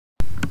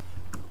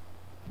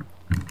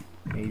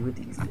Made with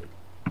ease.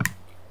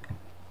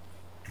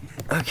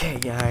 Okay,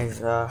 guys,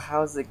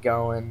 how's it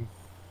going?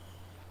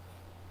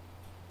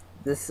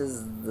 This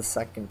is the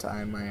second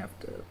time I have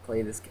to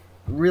play this game.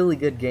 Really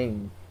good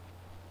game.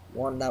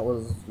 One that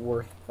was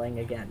worth playing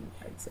again,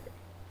 I'd say.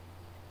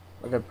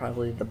 One of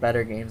probably the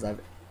better games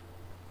I've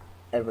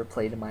ever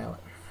played in my life.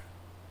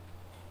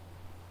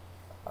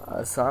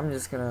 So I'm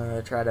just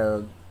gonna try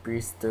to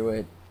breeze through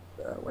it.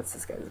 What's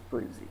this guy's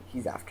Bruisey?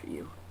 He's after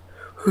you.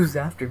 Who's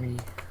after me?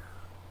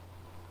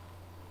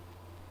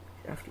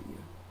 After you.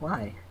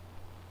 Why?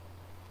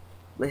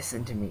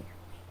 Listen to me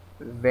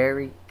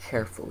very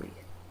carefully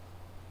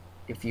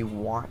if you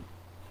want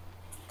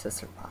to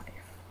survive.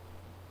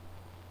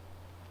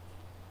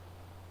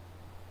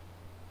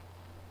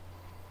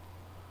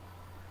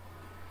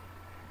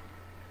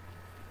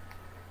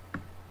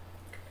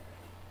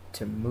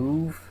 To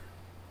move,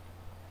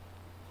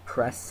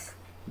 press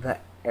the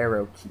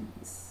arrow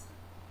keys.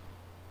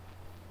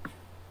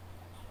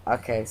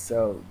 Okay,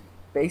 so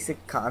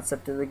basic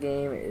concept of the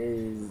game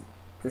is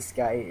this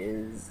guy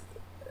is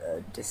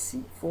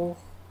deceitful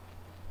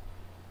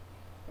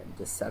and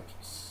deception.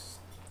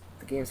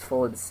 The game's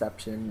full of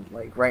deception.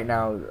 Like right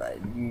now, I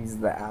use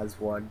the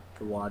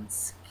the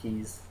WASD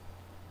keys,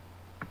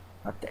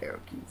 not the arrow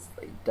keys.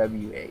 Like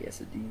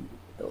WASD,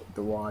 the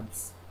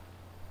WASD.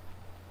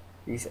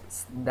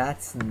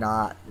 That's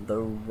not the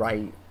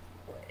right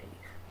way.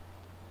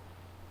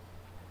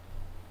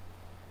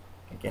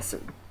 I guess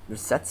it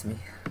resets me.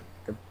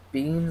 The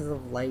beams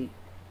of light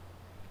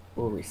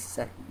will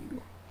reset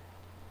you.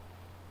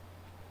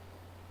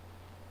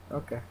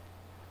 Okay.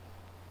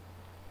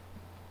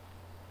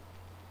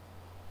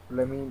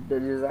 But I mean, the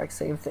exact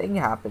same thing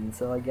happened,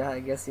 so I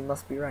guess he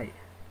must be right.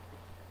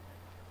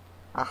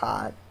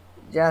 Haha,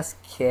 just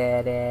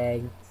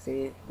kidding.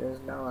 See,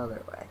 there's no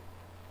other way.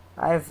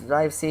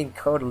 I've seen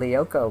Code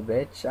Lyoko,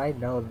 bitch. I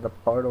know the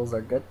portals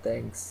are good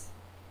things.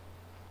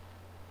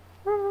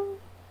 I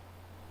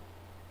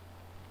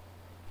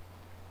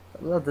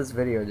love this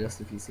video just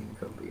if you've seen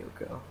Code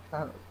Lyoko.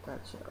 That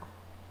show.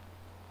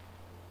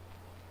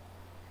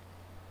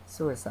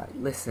 Suicide.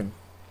 Listen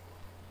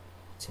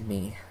to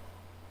me.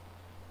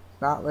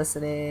 Not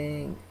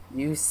listening.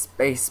 Use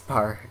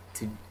spacebar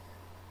to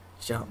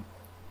jump.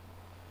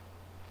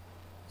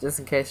 Just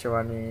in case you're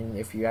wondering,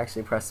 if you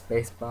actually press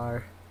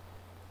spacebar,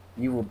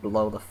 you will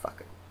blow the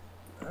fuck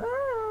up.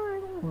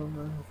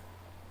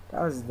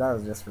 That was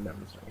just for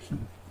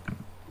demonstration.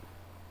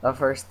 The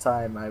first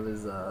time I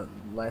was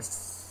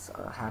less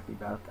happy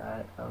about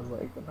that. I was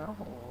like, no,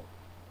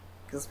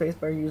 because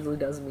spacebar usually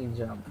does mean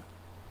jump.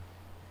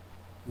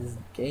 This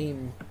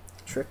game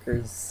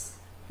triggers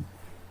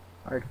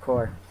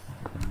hardcore.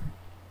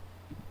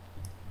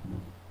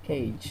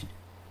 Cage.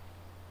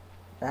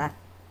 That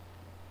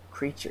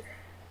creature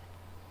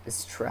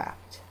is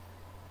trapped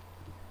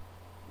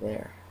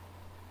there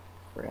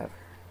forever.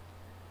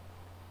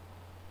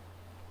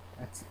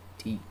 That's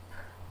deep.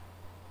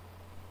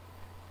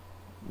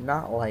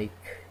 Not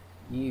like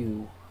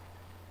you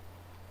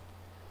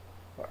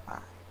or I.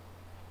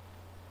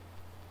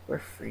 We're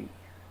free.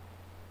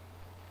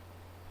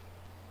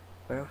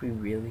 But are we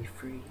really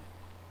free?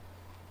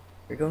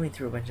 We're going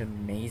through a bunch of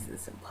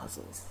mazes and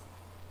puzzles.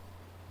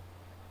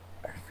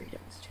 Our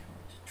freedom is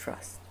challenged.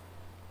 Trust.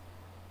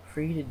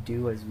 Free to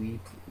do as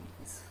we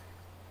please.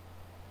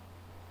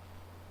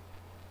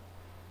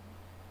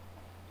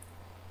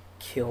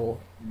 Kill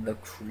the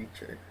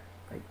creature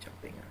by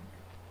jumping on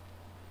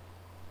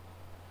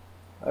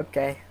it.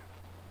 Okay.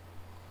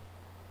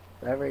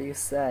 Whatever you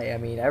say. I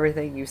mean,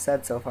 everything you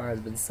said so far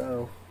has been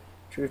so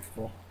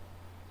truthful.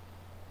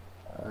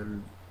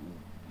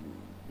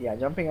 Yeah,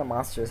 jumping on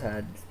monsters'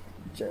 head,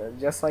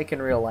 just like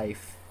in real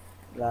life,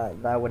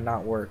 that would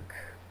not work.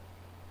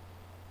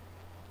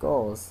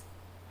 Goals,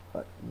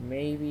 but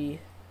maybe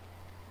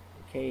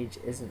the cage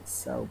isn't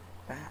so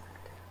bad.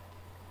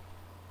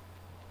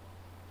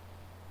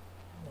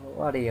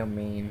 What do you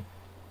mean?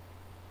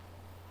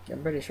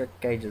 I'm pretty sure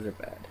cages are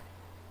bad.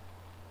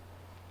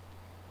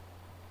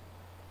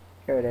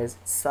 Here it is.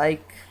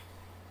 Psych.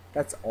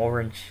 That's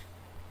orange.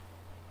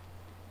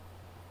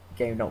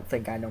 Game don't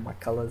think I know my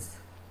colors.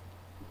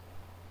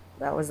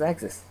 That was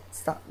Exis.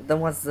 Stop.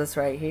 Then what's this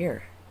right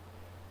here?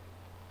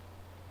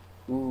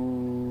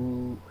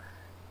 Ooh.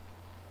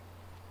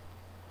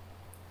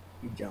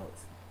 You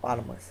jealous.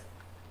 Bottomless.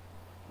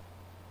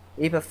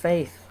 Leap of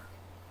faith.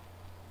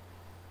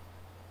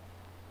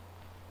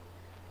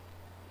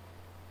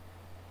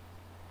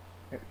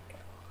 There we go.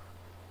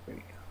 There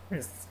we go.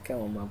 There's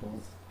killing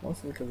levels.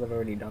 Mostly because I've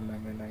already done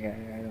them and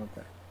I know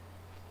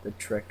the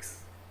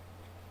tricks.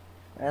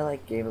 I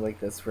like games like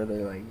this where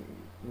they're like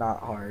not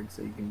hard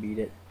so you can beat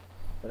it.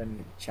 But I mean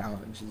it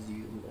challenges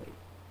you like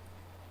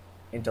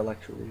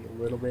intellectually a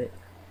little bit.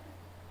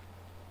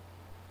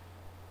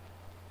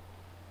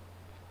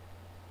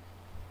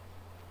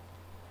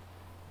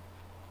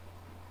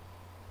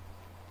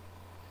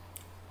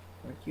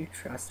 Don't you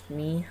trust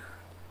me?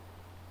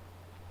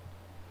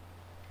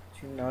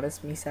 Did you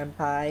notice me,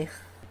 senpai?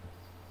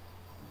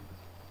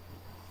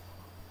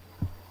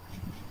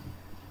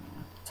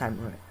 time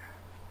limit.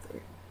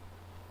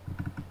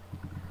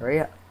 Hurry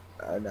up.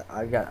 No,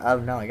 oh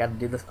no, I gotta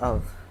do this.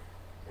 Oh.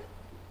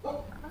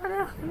 Oh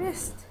no, I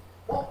missed.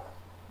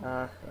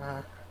 To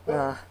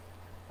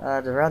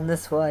run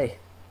this way.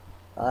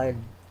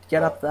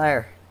 Get up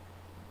there.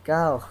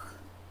 Go.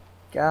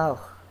 Go.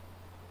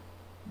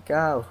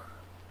 Go.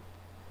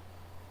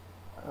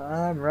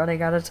 I'm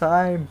running out of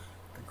time.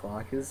 The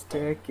clock is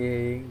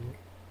ticking.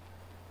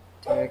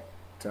 Tick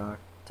tock,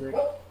 tick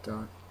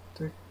tock,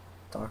 tick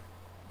tock.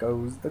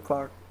 Goes the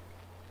clock.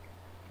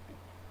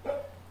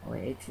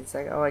 Only 18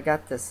 seconds. Oh, I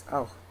got this.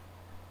 Oh.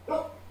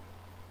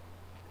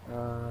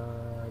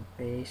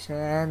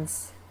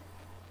 Patience.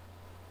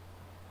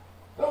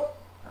 Here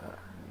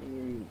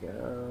you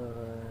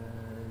go.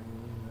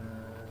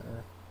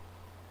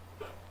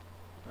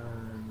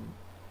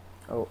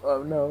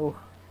 Oh no.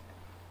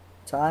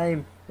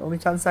 Time. Only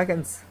 10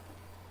 seconds.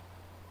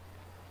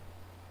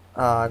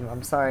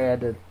 I'm sorry I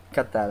had to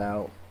cut that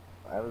out.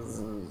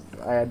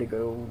 I had to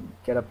go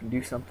get up and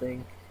do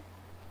something.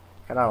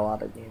 Cut out a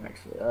lot of game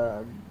actually.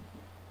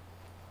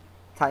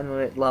 Time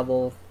limit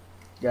level.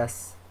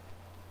 Yes.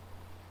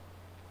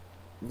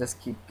 Just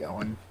keep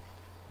going.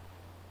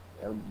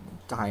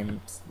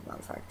 Time's not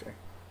a factor.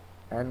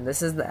 And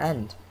this is the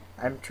end.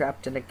 I'm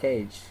trapped in a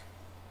cage.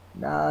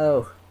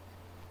 No.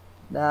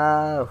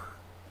 No.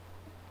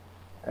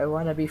 I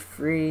want to be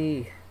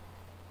free.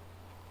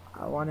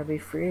 I want to be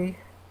free.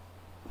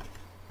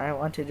 I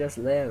want to just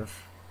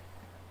live.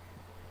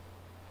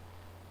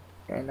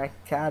 In a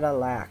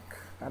Cadillac,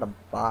 not a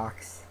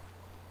box.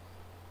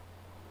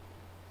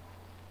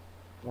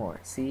 More.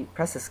 See,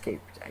 press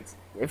escape to exit.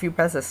 If you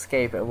press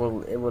escape, it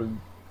will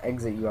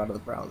exit you out of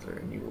the browser,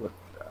 and you look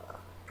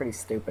pretty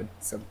stupid.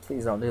 So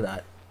please don't do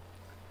that.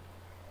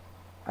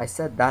 I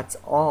said that's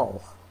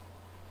all.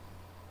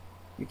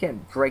 You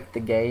can't break the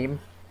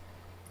game.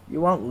 You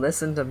won't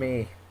listen to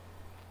me.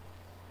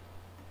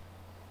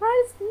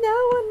 Why does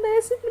no one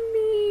listen to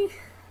me?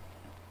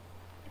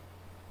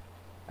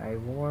 I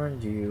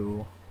warned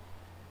you.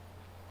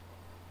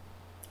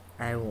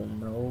 I will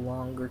no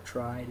longer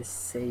try to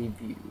save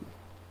you.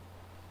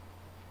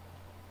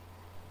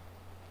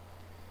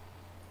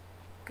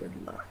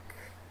 Good luck.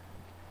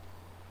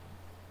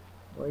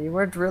 Well, you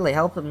weren't really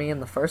helping me in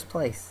the first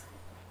place.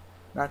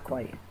 Not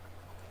quite.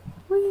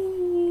 Whee!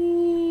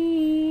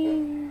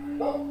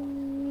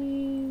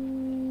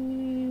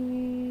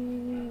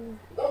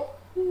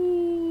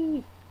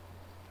 Whee!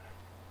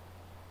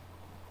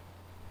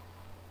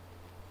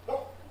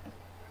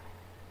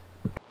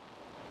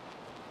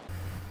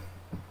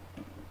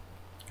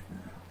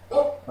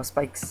 Oh,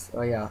 spikes.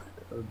 Oh yeah.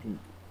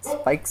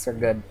 Spikes are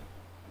good.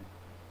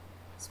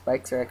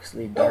 Spikes are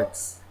actually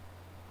darts.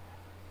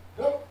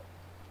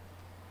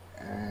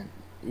 And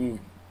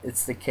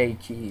it's the K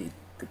key.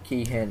 The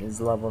key hint is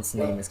level's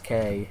name is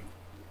K.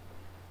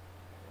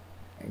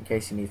 In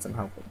case you need some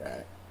help with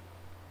that.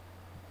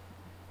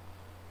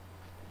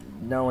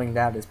 Knowing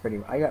that is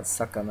pretty... I got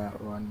stuck on that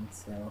one,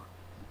 so...